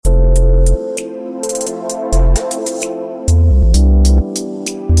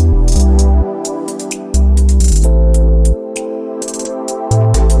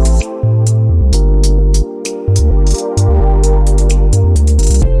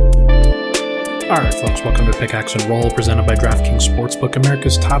Alright folks, welcome to Pickaxe and Roll, presented by DraftKings Sportsbook,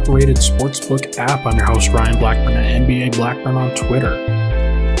 America's top-rated sportsbook app. I'm your host, Ryan Blackburn at NBA Blackburn on Twitter.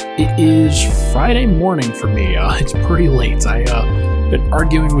 It is Friday morning for me. It's pretty late. I've been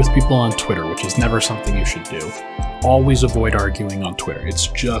arguing with people on Twitter, which is never something you should do. Always avoid arguing on Twitter.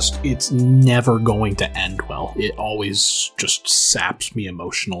 It's never going to end well. It always just saps me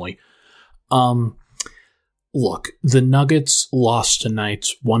emotionally. Look, the Nuggets lost tonight,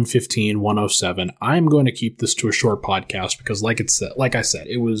 115-107. I'm going to keep this to a short podcast because, like I said,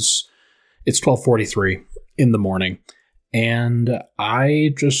 it's 12:43 in the morning, and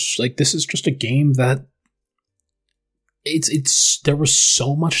this is just a game that there was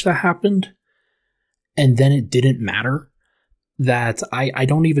so much that happened, and then it didn't matter that I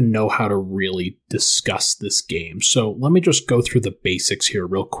don't even know how to really discuss this game. So let me just go through the basics here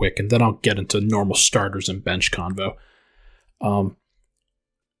real quick, and then I'll get into normal starters and bench convo.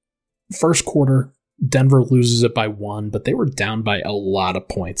 First quarter, Denver loses it by 1, but they were down by a lot of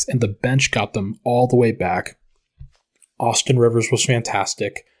points, and the bench got them all the way back. Austin Rivers was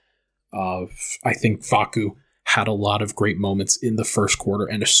fantastic. I think Facu had a lot of great moments in the first quarter,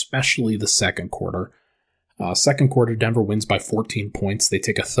 and especially the second quarter. Second quarter, Denver wins by 14 points. They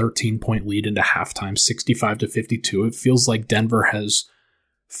take a 13-point lead into halftime, 65-52. It feels like Denver has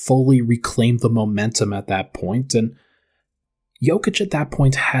fully reclaimed the momentum at that point. And Jokić at that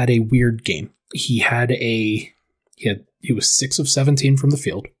point had a weird game. He was 6 of 17 from the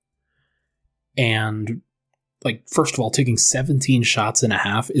field. And first of all, taking 17 shots in a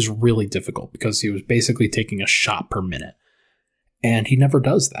half is really difficult because he was basically taking a shot per minute. And he never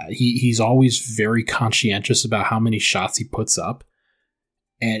does that. He's always very conscientious about how many shots he puts up.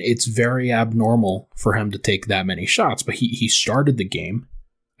 And it's very abnormal for him to take that many shots. But he started the game.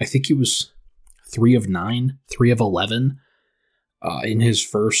 I think he was 3 of 9, 3 of 11 in his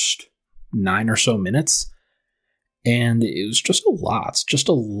first 9 or so minutes. And it was just a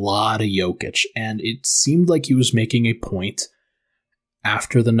lot of Jokić. And it seemed like he was making a point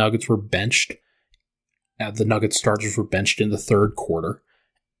after the Nuggets were benched. The Nuggets starters were benched in the third quarter.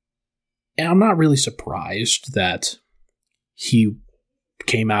 And I'm not really surprised that he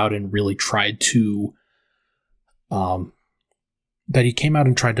came out and really tried to set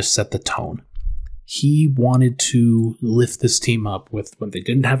the tone. He wanted to lift this team up when they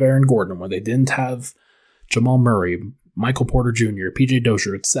didn't have Aaron Gordon, when they didn't have Jamal Murray, Michael Porter Jr., PJ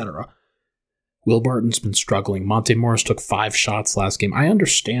Dozier, etc. Will Barton's been struggling. Monte Morris took 5 shots last game. I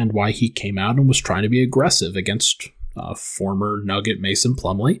understand why he came out and was trying to be aggressive against former Nugget Mason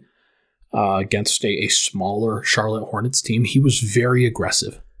Plumlee, against a smaller Charlotte Hornets team. He was very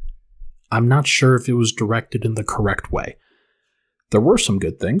aggressive. I'm not sure if it was directed in the correct way. There were some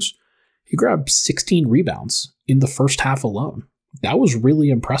good things. He grabbed 16 rebounds in the first half alone. That was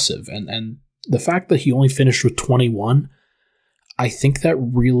really impressive. And the fact that he only finished with 21, I think that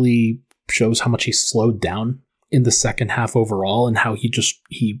really shows how much he slowed down in the second half overall and how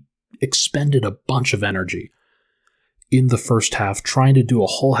he expended a bunch of energy in the first half trying to do a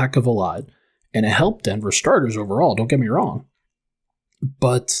whole heck of a lot. And it helped Denver starters overall, don't get me wrong.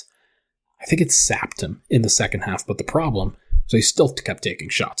 But I think it sapped him in the second half. But the problem was he still kept taking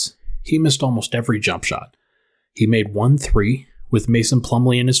shots. He missed almost every jump shot. He made 1 3 with Mason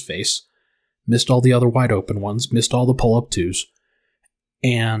Plumlee in his face, missed all the other wide open ones, missed all the pull-up 2s,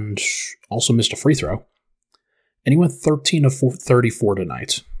 and also missed a free throw. And he went 13 of 34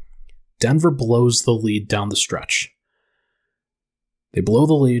 tonight. Denver blows the lead down the stretch. They blow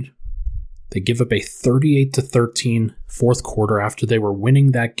the lead. They give up a 38-13 fourth quarter after they were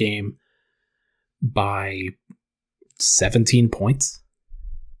winning that game by 17 points.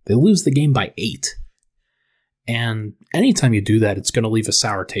 They lose the game by 8. And anytime you do that, it's going to leave a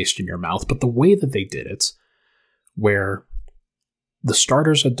sour taste in your mouth. But the way that they did it, where the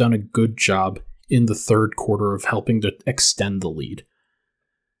starters had done a good job in the third quarter of helping to extend the lead.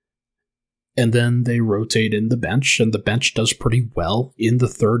 And then they rotate in the bench, and the bench does pretty well in the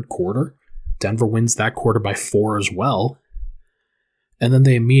third quarter. Denver wins that quarter by 4 as well. And then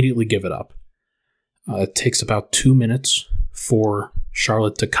they immediately give it up. It takes about 2 minutes for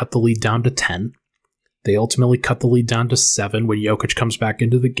Charlotte to cut the lead down to 10. They ultimately cut the lead down to 7 when Jokić comes back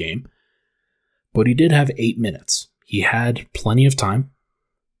into the game. But he did have 8 minutes. He had plenty of time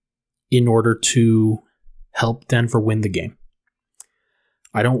in order to help Denver win the game.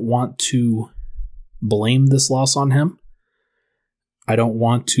 I don't want to blame this loss on him. I don't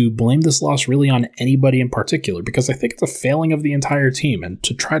want to blame this loss really on anybody in particular because I think it's a failing of the entire team. And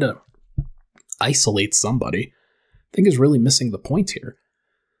to try to isolate somebody, I think is really missing the point here.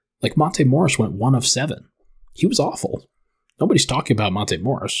 Like Monte Morris went 1 of 7. He was awful. Nobody's talking about Monte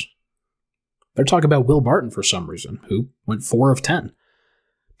Morris. They're talking about Will Barton for some reason, who went 4 of 10.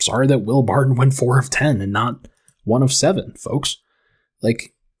 Sorry that Will Barton went 4 of 10 and not 1 of 7, folks.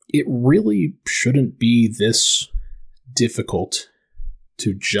 Like, it really shouldn't be this difficult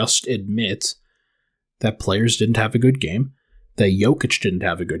to just admit that players didn't have a good game, that Jokić didn't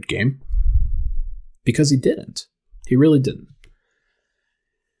have a good game, because he didn't. He really didn't.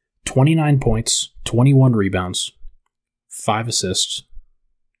 29 points, 21 rebounds, 5 assists.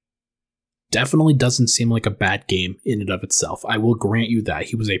 Definitely doesn't seem like a bad game in and of itself. I will grant you that.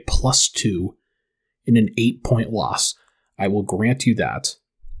 He was a +2 in an 8-point loss. I will grant you that.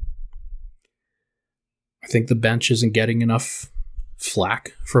 I think the bench isn't getting enough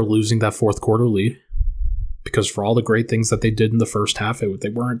flack for losing that fourth quarter lead, because for all the great things that they did in the first half, they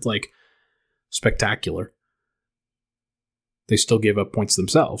weren't like spectacular. They still gave up points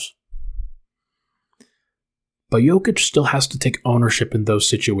themselves. But Jokić still has to take ownership in those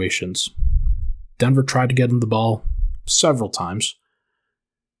situations. Denver tried to get him the ball several times,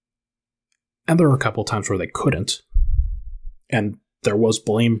 and there were a couple times where they couldn't. And there was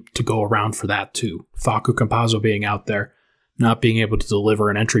blame to go around for that too. Facu Campazzo being out there, not being able to deliver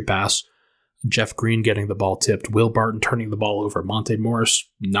an entry pass, Jeff Green getting the ball tipped, Will Barton turning the ball over, Monte Morris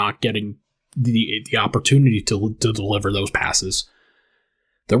not getting the opportunity to deliver those passes.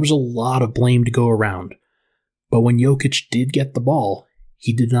 There was a lot of blame to go around. But when Jokić did get the ball,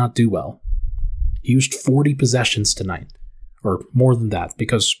 he did not do well. He used 40 possessions tonight, or more than that,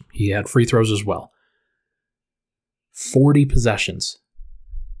 because he had free throws as well. 40 possessions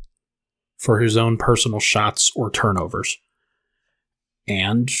for his own personal shots or turnovers.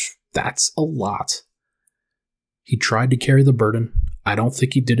 And that's a lot. He tried to carry the burden. I don't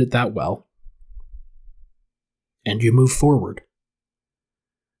think he did it that well. And you move forward.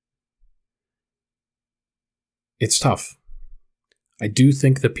 It's tough. I do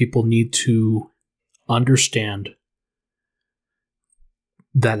think that people need to understand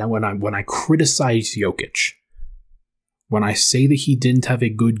that when I criticize Jokić, when I say that he didn't have a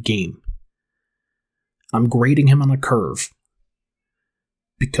good game, I'm grading him on a curve.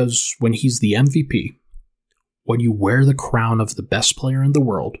 Because when he's the MVP, when you wear the crown of the best player in the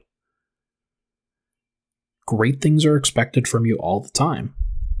world, great things are expected from you all the time.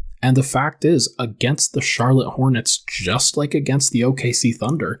 And the fact is, against the Charlotte Hornets, just like against the OKC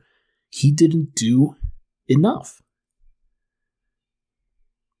Thunder, he didn't do enough.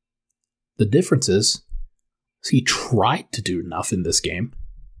 The difference is, he tried to do enough in this game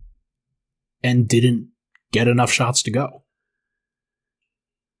and didn't get enough shots to go.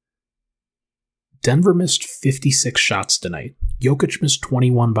 Denver missed 56 shots tonight. Jokić missed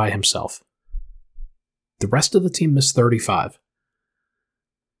 21 by himself. The rest of the team missed 35.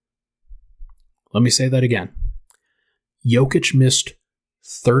 Let me say that again. Jokić missed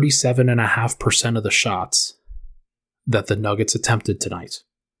 37.5% of the shots that the Nuggets attempted tonight.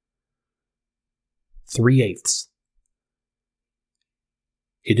 3/8.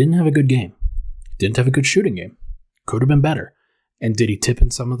 He didn't have a good game. Didn't have a good shooting game. Could have been better. And did he tip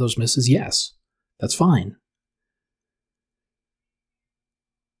in some of those misses? Yes. That's fine.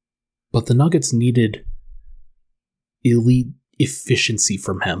 But the Nuggets needed elite efficiency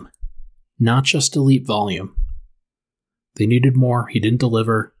from him. Not just elite volume. They needed more. He didn't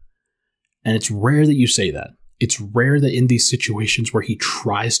deliver. And it's rare that you say that. It's rare that in these situations where he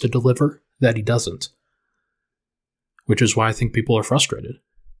tries to deliver, that he doesn't. Which is why I think people are frustrated.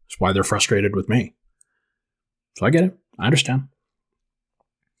 It's why they're frustrated with me. So I get it. I understand.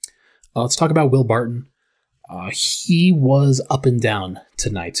 Let's talk about Will Barton. He was up and down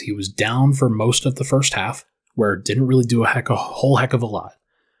tonight. He was down for most of the first half, where it didn't really do a whole heck of a lot.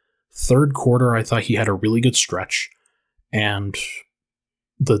 Third quarter, I thought he had a really good stretch, and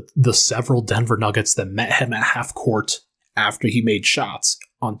the several Denver Nuggets that met him at half court after he made shots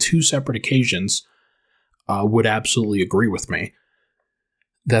on 2 separate occasions would absolutely agree with me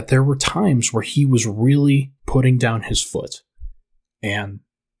that there were times where he was really putting down his foot and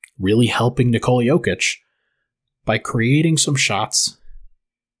really helping Nikola Jokić by creating some shots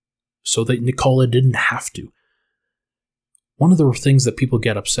so that Nikola didn't have to. One of the things that people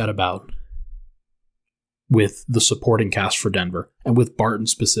get upset about with the supporting cast for Denver, and with Barton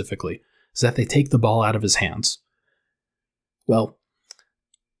specifically, is that they take the ball out of his hands. Well,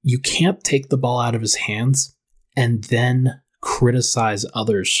 you can't take the ball out of his hands and then criticize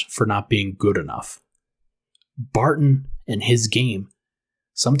others for not being good enough. Barton and his game,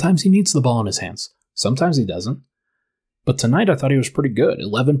 sometimes he needs the ball in his hands. Sometimes he doesn't. But tonight I thought he was pretty good.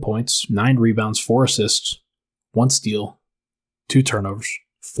 11 points, 9 rebounds, 4 assists, 1 steal, 2 turnovers.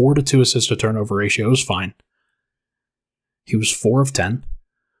 4-2 assist to turnover ratio is fine. He was 4 of 10.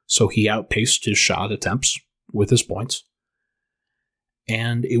 so he outpaced his shot attempts with his points.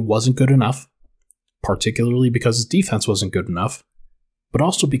 And it wasn't good enough, particularly because his defense wasn't good enough, but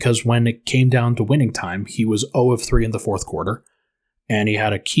also because when it came down to winning time, he was 0 of 3 in the fourth quarter, and he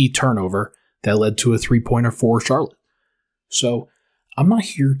had a key turnover that led to a three-pointer for Charlotte. So I'm not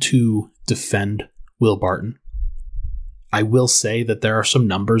here to defend Will Barton. I will say that there are some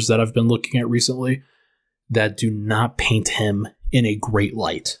numbers that I've been looking at recently that do not paint him in a great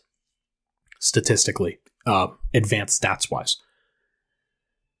light, statistically, advanced stats-wise.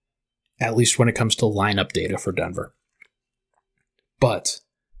 At least when it comes to lineup data for Denver. But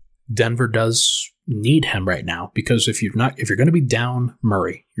Denver does need him right now, because if you're going to be down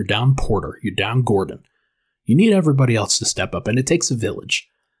Murray, you're down Porter, you're down Gordon, you need everybody else to step up, and it takes a village.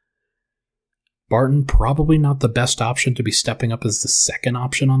 Barton, probably not the best option to be stepping up as the second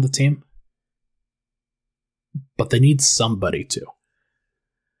option on the team, but they need somebody to.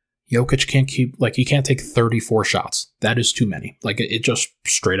 Jokić he can't take 34 shots. That is too many. It just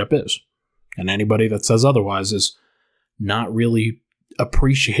straight up is. And anybody that says otherwise is not really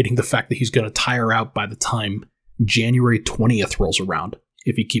appreciating the fact that he's going to tire out by the time January 20th rolls around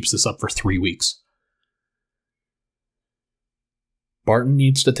if he keeps this up for 3 weeks. Barton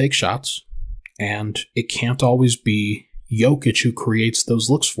needs to take shots, and it can't always be Jokić who creates those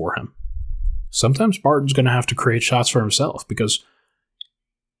looks for him. Sometimes Barton's going to have to create shots for himself, because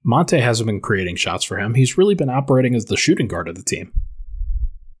Monte hasn't been creating shots for him. He's really been operating as the shooting guard of the team.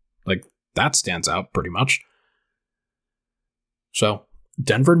 That stands out pretty much. So,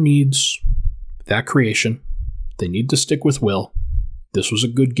 Denver needs that creation. They need to stick with Will. This was a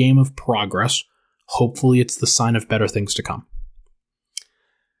good game of progress. Hopefully it's the sign of better things to come.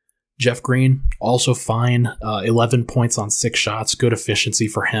 Jeff Green, also fine. 11 points on 6 shots. Good efficiency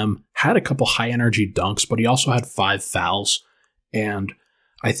for him. Had a couple high-energy dunks, but he also had 5 fouls. And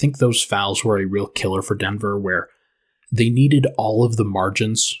I think those fouls were a real killer for Denver, where they needed all of the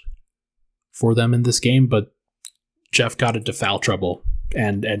margins for them in this game, but Jeff got into foul trouble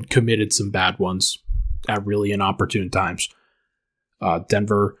and committed some bad ones at really inopportune times.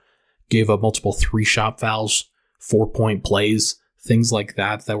 Denver gave up multiple 3-shot fouls, 4-point plays, things like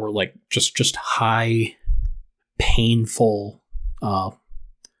that were just high, painful,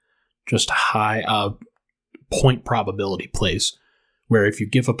 just high point probability plays, where if you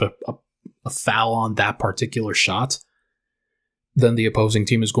give up a foul on that particular shot, then the opposing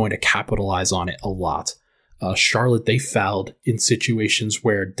team is going to capitalize on it a lot. Charlotte, they fouled in situations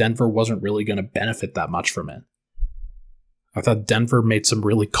where Denver wasn't really going to benefit that much from it. I thought Denver made some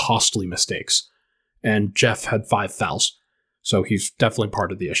really costly mistakes, and Jeff had 5 fouls, so he's definitely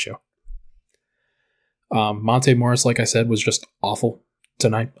part of the issue. Monte Morris, like I said, was just awful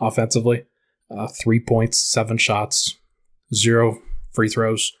tonight offensively. 3 points, 7 shots, 0 free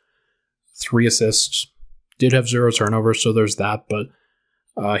throws, 3 assists. Did have 0 turnovers, so there's that, but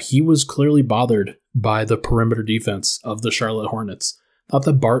he was clearly bothered by the perimeter defense of the Charlotte Hornets. Thought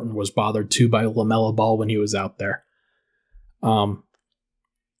that Barton was bothered too by LaMelo Ball when he was out there.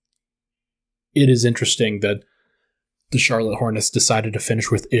 It is interesting that the Charlotte Hornets decided to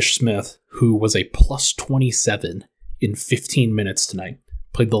finish with Ish Smith, who was a plus 27 in 15 minutes tonight.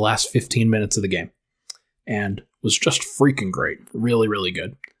 Played the last 15 minutes of the game and was just freaking great. Really, really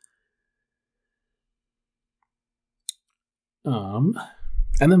good.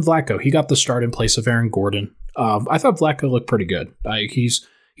 And then Vlatko, he got the start in place of Aaron Gordon. I thought Vlatko looked pretty good. He's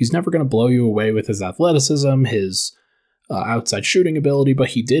never going to blow you away with his athleticism, his outside shooting ability, but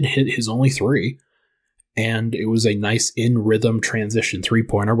he did hit his only 3. And it was a nice in-rhythm transition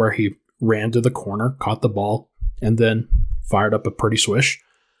 3-pointer where he ran to the corner, caught the ball, and then fired up a pretty swish.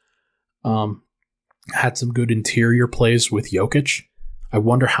 Had some good interior plays with Jokić. I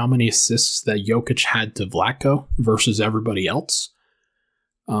wonder how many assists that Jokić had to Vlatko versus everybody else.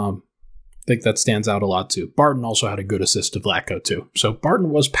 I think that stands out a lot too. Barton also had a good assist to Vlatko too. So Barton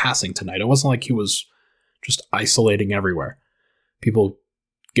was passing tonight. It wasn't like he was just isolating everywhere. People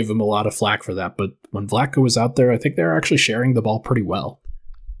give him a lot of flack for that, but when Vlatko was out there, I think they were actually sharing the ball pretty well.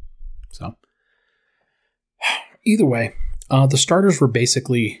 So either way, the starters were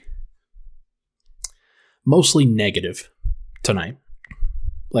basically mostly negative tonight.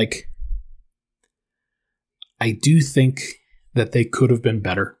 I do think that they could have been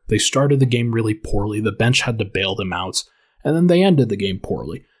better. They started the game really poorly. The bench had to bail them out, and then they ended the game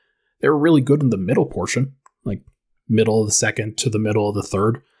poorly. They were really good in the middle portion, middle of the second to the middle of the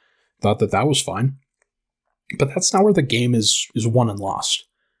third. Thought that was fine. But that's not where the game is won and lost.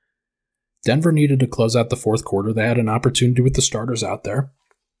 Denver needed to close out the fourth quarter. They had an opportunity with the starters out there,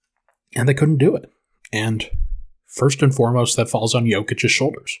 and they couldn't do it. And first and foremost, that falls on Jokic's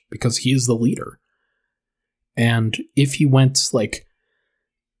shoulders because he is the leader. And if he went like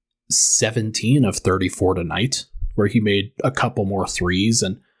 17 of 34 tonight, where he made a couple more threes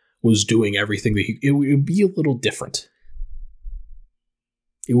and was doing everything that it would be a little different.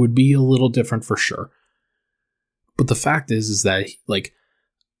 It would be a little different for sure. But the fact is that, like,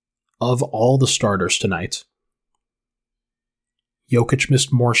 of all the starters tonight, Jokić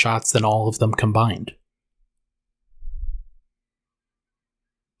missed more shots than all of them combined.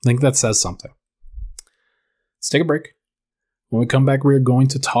 I think that says something. Let's take a break. When we come back, we're going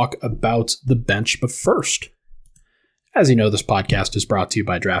to talk about the bench. But first, as you know, this podcast is brought to you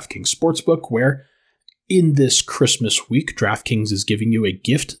by DraftKings Sportsbook, where in this Christmas week, DraftKings is giving you a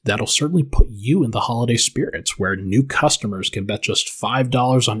gift that'll certainly put you in the holiday spirits, where new customers can bet just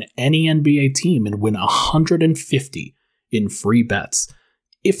 $5 on any NBA team and win $150 in free bets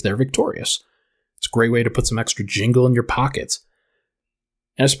if they're victorious. It's a great way to put some extra jingle in your pockets.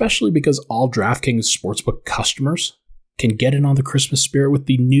 And especially because all DraftKings Sportsbook customers can get in on the Christmas spirit with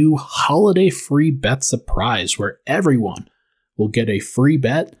the new holiday free bet surprise, where everyone will get a free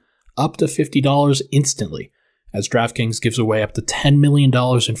bet up to $50 instantly, as DraftKings gives away up to $10 million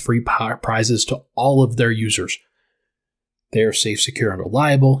in free prizes to all of their users. They are safe, secure, and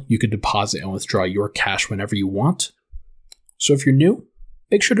reliable. You can deposit and withdraw your cash whenever you want. So if you're new,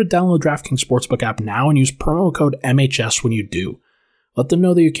 make sure to download DraftKings Sportsbook app now and use promo code MHS when you do. Let them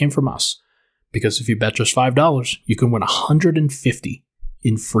know that you came from us, because if you bet just $5, you can win $150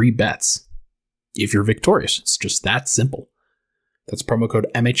 in free bets if you're victorious. It's just that simple. That's promo code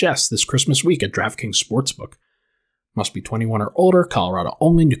MHS this Christmas week at DraftKings Sportsbook. Must be 21 or older, Colorado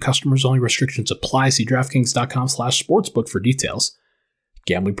only, new customers only, restrictions apply. See DraftKings.com/sportsbook for details.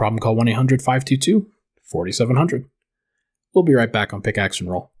 Gambling problem, call 1-800-522-4700. We'll be right back on Pickaxe and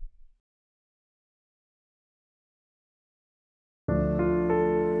Roll.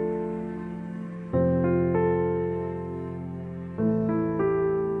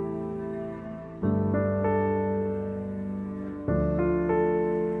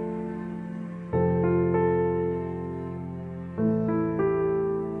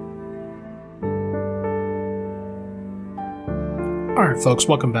 Alright folks,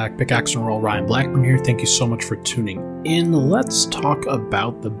 welcome back. Pickaxe and Roll, Ryan Blackburn here. Thank you so much for tuning in. Let's talk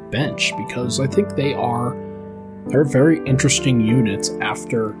about the bench, because I think they're a very interesting unit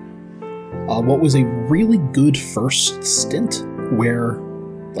after what was a really good first stint where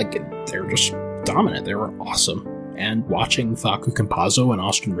they're just dominant. They were awesome. And watching Facu Campazzo and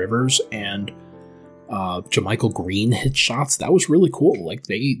Austin Rivers and JaMychal Green hit shots, that was really cool. Like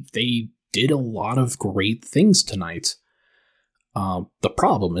they did a lot of great things tonight. The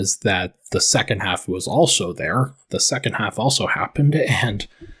problem is that the second half was also there. The second half also happened, and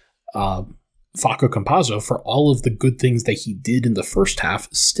Facu Campazzo, for all of the good things that he did in the first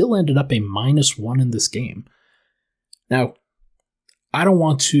half, still ended up a -1 in this game. Now, I don't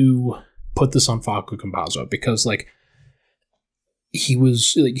want to put this on Facu Campazzo because he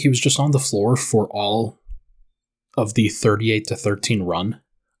was just on the floor for all of the 38-13 run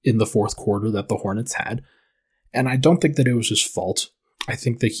in the fourth quarter that the Hornets had. And I don't think that it was his fault. I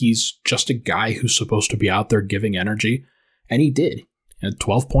think that he's just a guy who's supposed to be out there giving energy. And he did. He had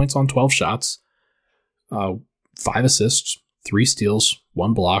 12 points on 12 shots, 5 assists, 3 steals,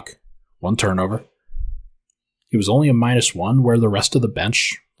 1 block, 1 turnover. He was only a -1, where the rest of the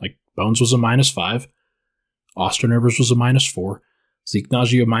bench, like Bones was a -5, Austin Rivers was a -4, Zeke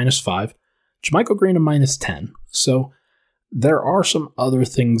Nnaji a -5, JaMychal Green a -10. So there are some other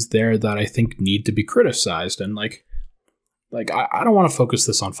things there that I think need to be criticized. And I don't want to focus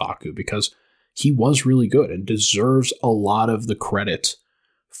this on Facu because he was really good and deserves a lot of the credit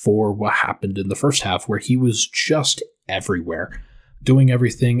for what happened in the first half, where he was just everywhere, doing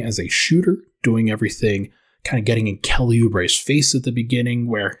everything as a shooter, doing everything, kind of getting in Kelly Oubre's face at the beginning,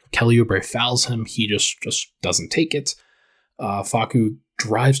 where Kelly Oubre fouls him. He just doesn't take it. Facu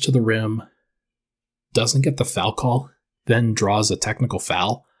drives to the rim, doesn't get the foul call, then draws a technical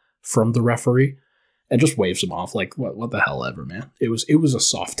foul from the referee and just waves him off. Like, what the hell ever, man. It was a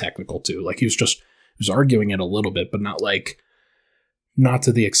soft technical too. Like he was arguing it a little bit, but not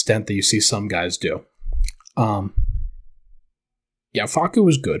to the extent that you see some guys do. Yeah, Facu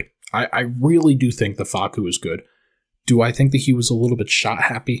was good. I really do think that Facu was good. Do I think that he was a little bit shot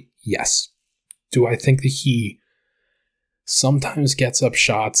happy? Yes. Do I think that he sometimes gets up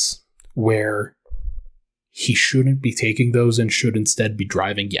shots where he shouldn't be taking those and should instead be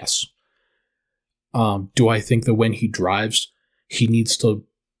driving? Yes. Do I think that when he drives, he needs to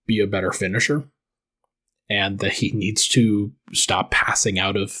be a better finisher and that he needs to stop passing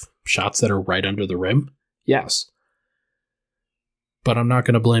out of shots that are right under the rim? Yes. But I'm not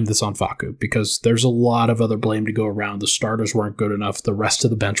going to blame this on Facu because there's a lot of other blame to go around. The starters weren't good enough. The rest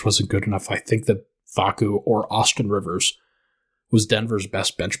of the bench wasn't good enough. I think that Facu or Austin Rivers was Denver's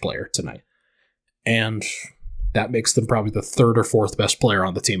best bench player tonight. And that makes them probably the third or fourth best player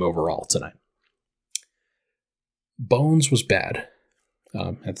on the team overall tonight. Bones was bad.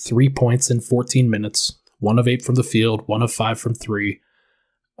 Had 3 points in 14 minutes, 1 of 8 from the field, 1 of 5 from 3,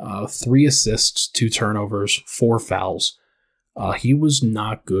 3 assists, 2 turnovers, 4 fouls. He was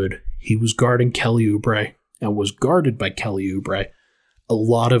not good. He was guarding Kelly Oubre and was guarded by Kelly Oubre a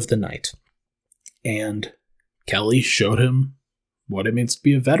lot of the night. And Kelly showed him what it means to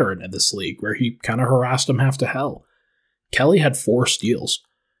be a veteran in this league, where he kind of harassed him half to hell. Kelly had 4 steals,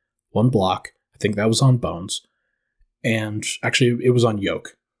 1 block. I think that was on Bones. And actually, it was on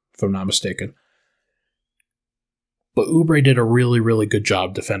Yoke, if I'm not mistaken. But Oubre did a really, really good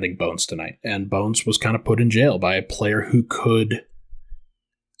job defending Bones tonight. And Bones was kind of put in jail by a player who could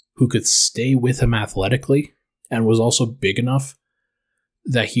stay with him athletically and was also big enough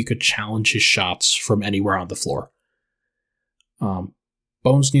that he could challenge his shots from anywhere on the floor.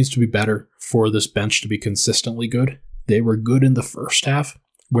 Bones needs to be better for this bench to be consistently good. They were good in the first half,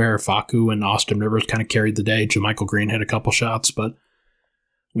 where Facu and Austin Rivers kind of carried the day. JaMychal Green hit a couple shots, but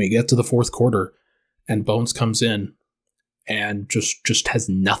when you get to the fourth quarter and Bones comes in and just has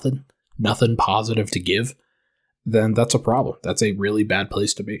nothing positive to give, then that's a problem. That's a really bad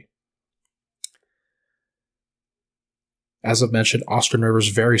place to be. As I've mentioned, Austin Rivers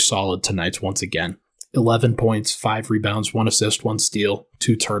very solid tonight once again. 11 points, 5 rebounds, 1 assist, 1 steal,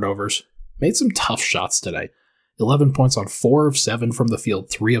 2 turnovers. Made some tough shots tonight. 11 points on 4 of 7 from the field,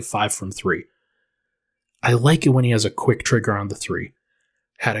 3 of 5 from 3. I like it when he has a quick trigger on the 3.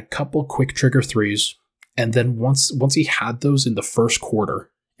 Had a couple quick trigger 3s, and then once he had those in the first quarter,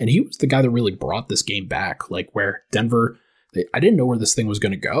 and he was the guy that really brought this game back, like where Denver, I didn't know where this thing was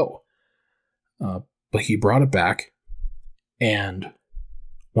going to go. But he brought it back, and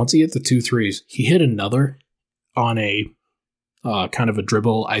once he hit the 2 threes, he hit another on a kind of a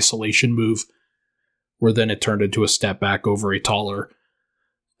dribble isolation move, where then it turned into a step back over a taller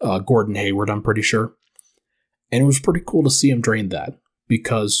Gordon Hayward, I'm pretty sure. And it was pretty cool to see him drain that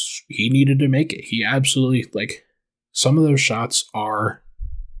because he needed to make it. He absolutely, some of those shots are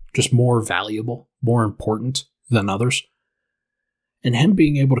just more valuable, more important than others. And him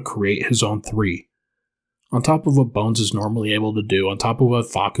being able to create his own 3, on top of what Bones is normally able to do, on top of what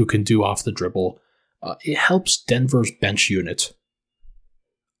Facu can do off the dribble, it helps Denver's bench unit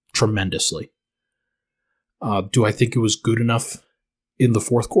tremendously. Do I think it was good enough in the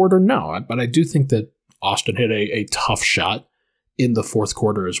fourth quarter? No, but I do think that Austin hit a tough shot in the fourth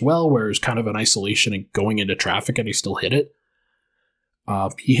quarter as well, where it was kind of an isolation and going into traffic, and he still hit it.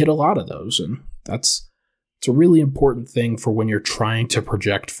 He hit a lot of those, and it's a really important thing for when you're trying to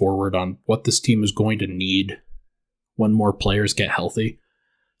project forward on what this team is going to need when more players get healthy.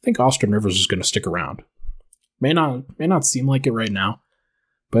 I think Austin Rivers is going to stick around. May not seem like it right now,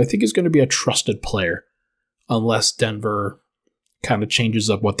 but I think he's going to be a trusted player unless Denver kind of changes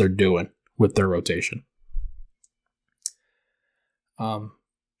up what they're doing with their rotation.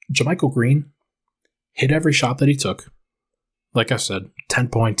 JaMychal Green hit every shot that he took. Like I said, 10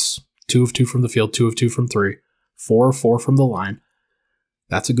 points, 2 of 2 from the field, 2 of 2 from 3, 4 of 4 from the line.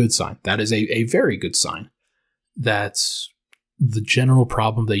 That's a good sign. That is a very good sign that the general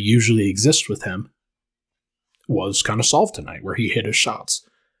problem that usually exists with him was kind of solved tonight, where he hit his shots.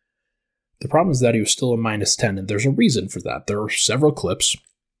 The problem is that he was still a -10, and there's a reason for that. There are several clips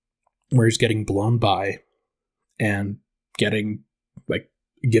where he's getting blown by and giving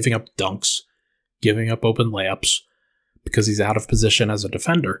up dunks, giving up open layups because he's out of position as a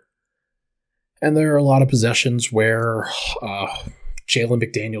defender. And there are a lot of possessions where Jalen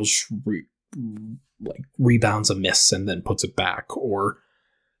McDaniels rebounds a miss and then puts it back, or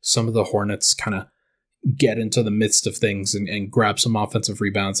some of the Hornets kind of get into the midst of things and grab some offensive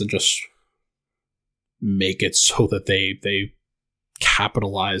rebounds and just make it so that they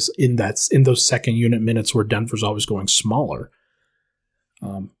capitalize in those second unit minutes where Denver's always going smaller.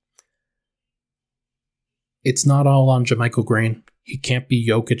 It's not all on JaMychal Green. He can't be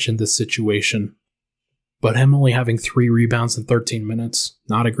Jokić in this situation. But him only having 3 rebounds in 13 minutes,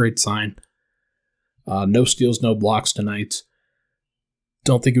 not a great sign. No steals, no blocks tonight.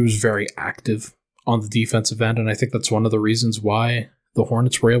 Don't think he was very active on the defensive end, and I think that's one of the reasons why the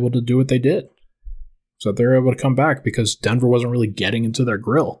Hornets were able to do what they did. So they were able to come back because Denver wasn't really getting into their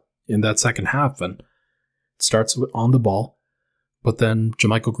grill in that second half, and it starts on the ball, but then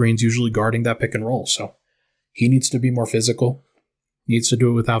JaMychal Green's usually guarding that pick and roll, so he needs to be more physical, needs to do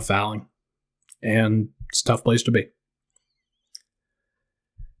it without fouling, and it's a tough place to be.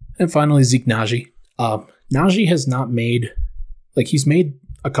 And finally, Zeke Naji. Naji has not made, he's made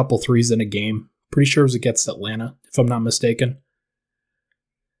a couple threes in a game. Pretty sure it was against Atlanta, if I'm not mistaken.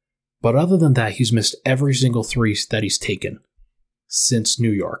 But other than that, he's missed every single three that he's taken since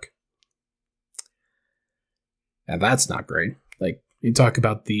New York. And that's not great. You talk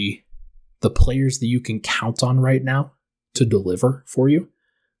about the players that you can count on right now to deliver for you.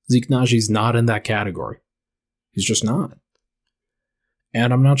 Zeke Naji's not in that category. He's just not.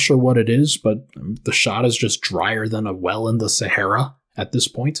 And I'm not sure what it is, but the shot is just drier than a well in the Sahara at this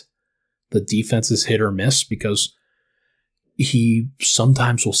point. The defense is hit or miss because he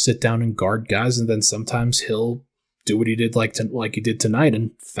sometimes will sit down and guard guys, and then sometimes he'll do what he did like he did tonight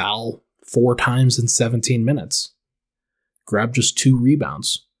and foul 4 times in 17 minutes. Grab just 2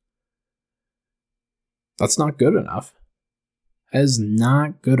 rebounds. That's not good enough. That is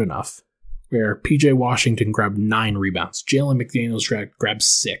not good enough. Where PJ Washington grabbed 9 rebounds. Jalen McDaniels grabbed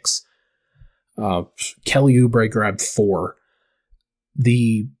 6. Kelly Oubre grabbed 4.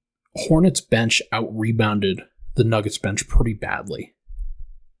 The Hornets bench out-rebounded the Nuggets bench pretty badly.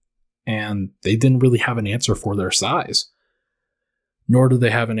 And they didn't really have an answer for their size. Nor do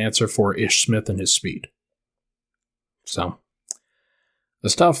they have an answer for Ish Smith and his speed. So,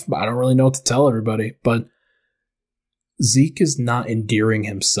 it's tough. I don't really know what to tell everybody. But Zeke is not endearing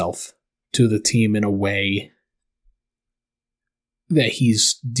himself to the team in a way that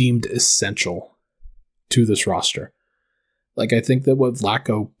he's deemed essential to this roster. I think that what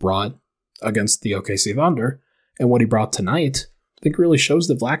Vlatko brought against the OKC Thunder and what he brought tonight, I think really shows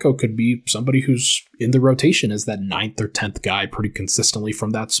that Vlatko could be somebody who's in the rotation as that 9th or 10th guy pretty consistently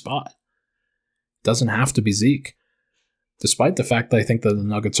from that spot. Doesn't have to be Zeke. Despite the fact that I think that the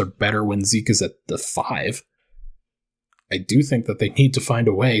Nuggets are better when Zeke is at the 5, I do think that they need to find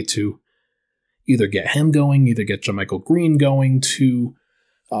a way to either get him going, either get JaMychal Green going to,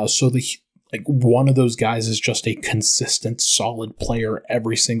 so that one of those guys is just a consistent, solid player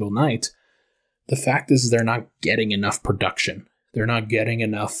every single night. The fact is they're not getting enough production. They're not getting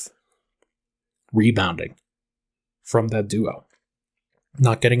enough rebounding from that duo.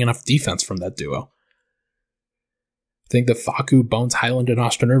 Not getting enough defense from that duo. I think that Facu, Bones Highland, and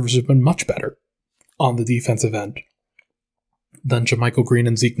Austin Rivers have been much better on the defensive end than JaMychal Green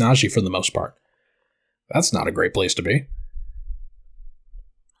and Zeke Naji for the most part. That's not a great place to be.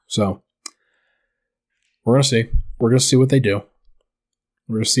 So, we're going to see. We're going to see what they do.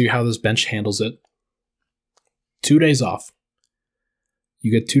 We're going to see how this bench handles it. 2 days off.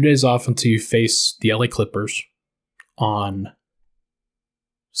 You get 2 days off until you face the LA Clippers on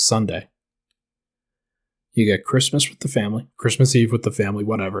Sunday. You get Christmas with the family, Christmas Eve with the family,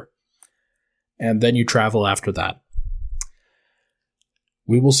 whatever. And then you travel after that.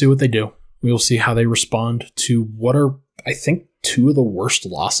 We will see what they do. We will see how they respond to what are, I think, 2 of the worst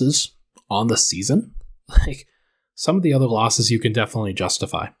losses on the season. Some of the other losses you can definitely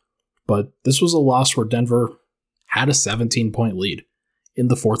justify. But this was a loss where Denver had a 17-point lead in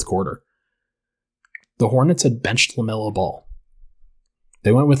the 4th quarter. The Hornets had benched LaMelo Ball.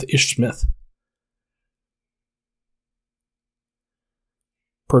 They went with Ish Smith.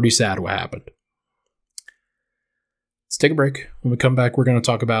 Pretty sad what happened. Let's take a break. When we come back, we're going to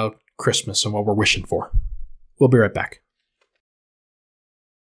talk about Christmas and what we're wishing for. We'll be right back.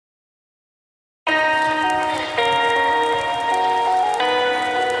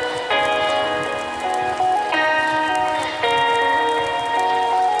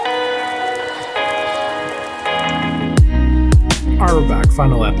 We're back.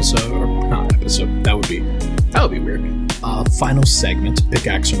 Final episode, or not episode. That would be weird. Final segment.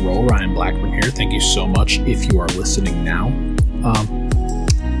 Pickaxe and roll. Ryan Blackburn here. Thank you so much if you are listening now.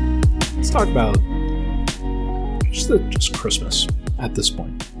 Let's talk about just Christmas at this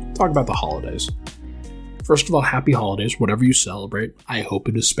point. Talk about the holidays. First of all, happy holidays. Whatever you celebrate, I hope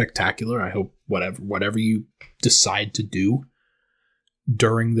it is spectacular. I hope whatever you decide to do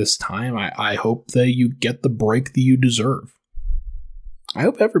during this time, I hope that you get the break that you deserve. I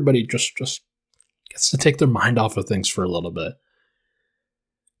hope everybody just gets to take their mind off of things for a little bit.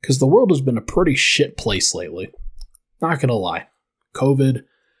 Because the world has been a pretty shit place lately. Not gonna lie. COVID,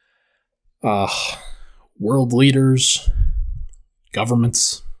 world leaders,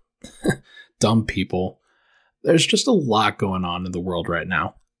 governments, dumb people. There's just a lot going on in the world right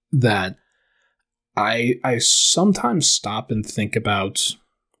now that I sometimes stop and think about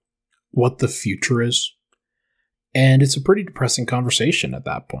what the future is. And it's a pretty depressing conversation at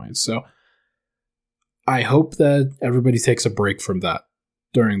that point. So I hope that everybody takes a break from that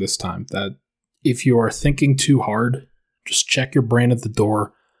during this time. That if you are thinking too hard, just check your brain at the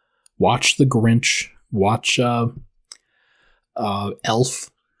door. Watch The Grinch. Watch Elf.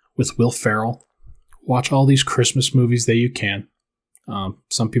 with Will Ferrell. Watch all these Christmas movies that you can.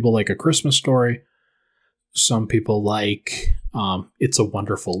 Some people like A Christmas Story. Some people like It's a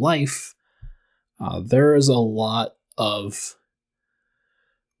Wonderful Life. There is a lot of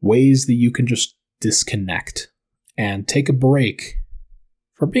ways that you can just disconnect and take a break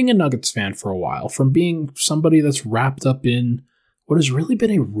from being a Nuggets fan for a while, from being somebody that's wrapped up in what has really been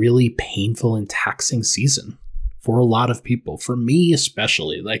a really painful and taxing season for a lot of people. For me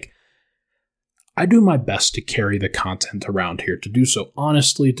especially, like, I do my best to carry the content around here, to do so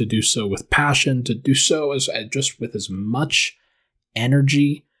honestly, to do so with passion, to do so as just with as much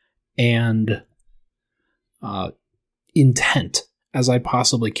energy and intent as I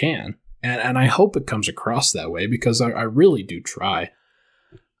possibly can. And I hope it comes across that way, because I really do try.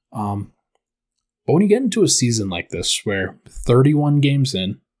 But when you get into a season like this, where 31 games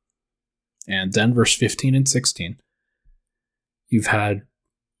in, and Denver's 15-16, you've had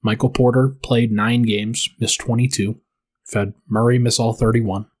Michael Porter played 9 games, missed 22. You've had Murray miss all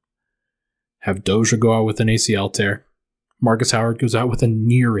 31. Have Dozier go out with an ACL tear. Marcus Howard goes out with a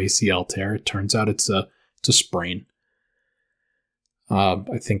near ACL tear. It turns out it's a sprain.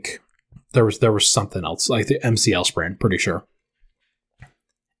 I think there was something else, like the MCL sprain, pretty sure.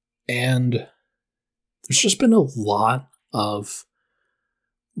 And there's just been a lot of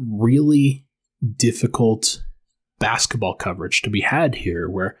really difficult basketball coverage to be had here,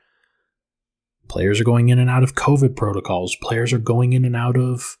 where players are going in and out of COVID protocols, players are going in and out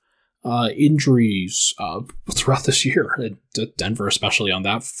of injuries throughout this year, Denver especially on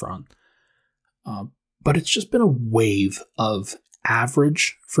that front. But it's just been a wave of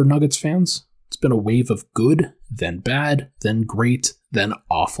average for Nuggets fans. It's been a wave of good, then bad, then great, then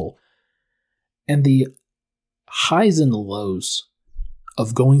awful. And the highs and lows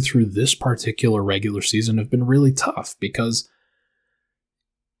of going through this particular regular season have been really tough, because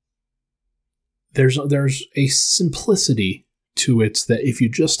there's a simplicity to it that if you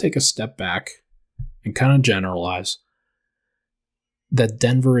just take a step back and kind of generalize, that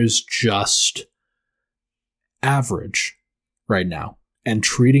Denver is just average right now, and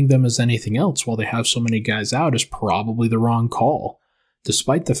treating them as anything else while they have so many guys out is probably the wrong call,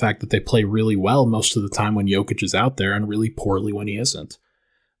 despite the fact that they play really well most of the time when Jokić is out there and really poorly when he isn't.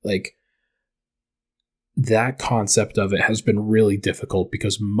 Like, that concept of it has been really difficult,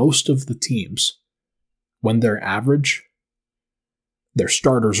 because most of the teams, when they're average, their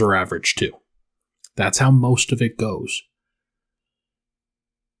starters are average too. That's how most of it goes.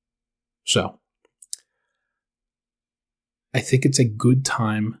 So, I think it's a good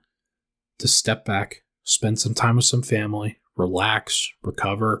time to step back, spend some time with some family, relax,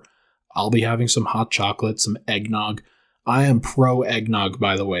 recover. I'll be having some hot chocolate, some eggnog. I am pro eggnog,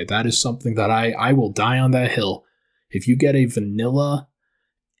 by the way. That is something that I will die on that hill. If you get a vanilla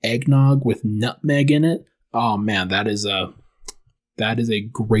eggnog with nutmeg in it, oh man, that is a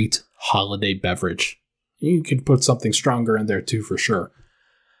great holiday beverage. You can put something stronger in there too, for sure.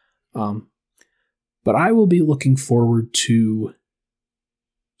 But I will be looking forward to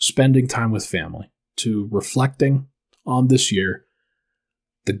spending time with family, to reflecting on this year,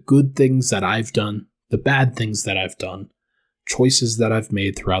 the good things that I've done, the bad things that I've done, choices that I've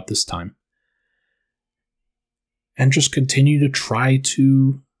made throughout this time, and just continue to try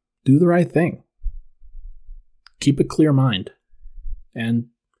to do the right thing. Keep a clear mind. And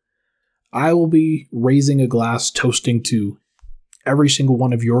I will be raising a glass, toasting to every single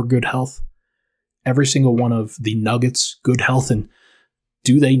one of your good health, every single one of the Nuggets' good health, and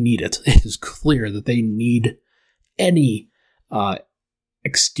do they need it? It is clear that they need any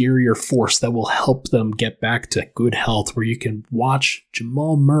exterior force that will help them get back to good health, where you can watch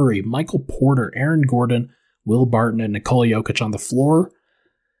Jamal Murray, Michael Porter, Aaron Gordon, Will Barton, and Nikola Jokić on the floor.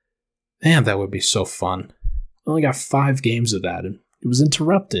 Man, that would be so fun. I only got 5 games of that, and it was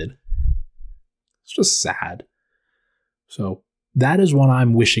interrupted. It's just sad. So that is what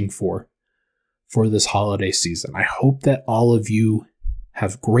I'm wishing for this holiday season. I hope that all of you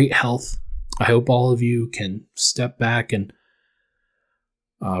have great health. I hope all of you can step back and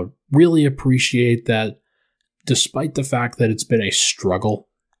really appreciate that despite the fact that it's been a struggle,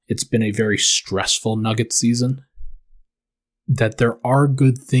 it's been a very stressful Nuggets season, that there are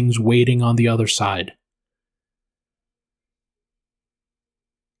good things waiting on the other side.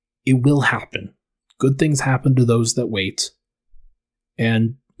 It will happen. Good things happen to those that wait.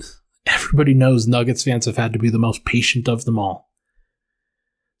 And everybody knows Nuggets fans have had to be the most patient of them all.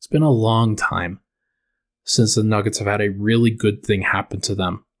 It's been a long time since the Nuggets have had a really good thing happen to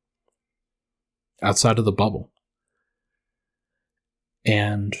them outside of the bubble.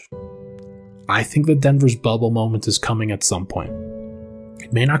 And I think that Denver's bubble moment is coming at some point.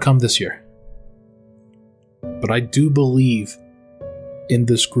 It may not come this year. But I do believe in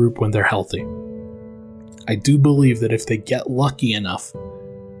this group when they're healthy. I do believe that if they get lucky enough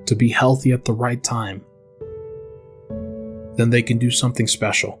to be healthy at the right time, then they can do something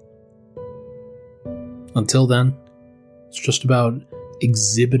special. Until then, it's just about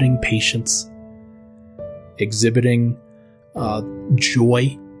exhibiting patience, exhibiting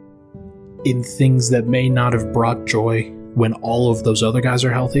joy in things that may not have brought joy when all of those other guys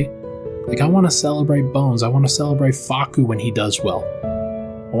are healthy. Like, I want to celebrate Bones. I want to celebrate Facu when he does well.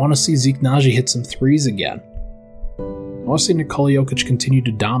 I want to see Zeke Naji hit some threes again. I want to see Nikola Jokić continue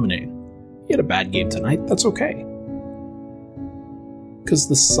to dominate. He had a bad game tonight. That's okay. Because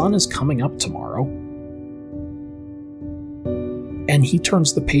the sun is coming up tomorrow. And he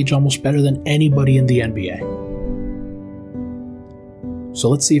turns the page almost better than anybody in the NBA. So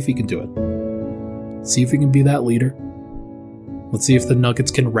let's see if he can do it. See if he can be that leader. Let's see if the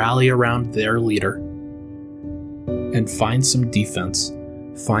Nuggets can rally around their leader and find some defense,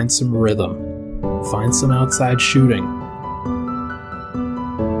 find some rhythm, find some outside shooting.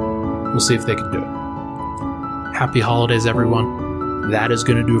 We'll see if they can do it. Happy holidays, everyone. That is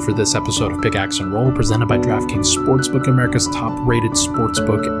going to do it for this episode of Pickaxe and Roll, presented by DraftKings Sportsbook, America's top-rated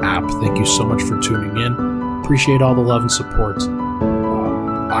sportsbook app. Thank you so much for tuning in. Appreciate all the love and support.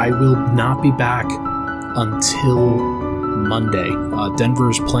 I will not be back until Monday. Denver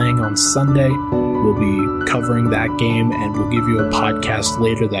is playing on Sunday. We'll be covering that game, and we'll give you a podcast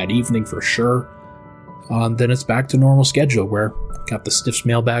later that evening for sure. Then it's back to normal schedule, where got the Stiffs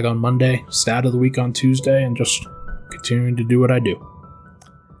mailbag on Monday, stat of the week on Tuesday, and just continuing to do what I do.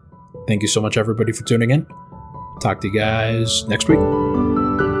 Thank you so much, everybody, for tuning in. Talk to you guys next week.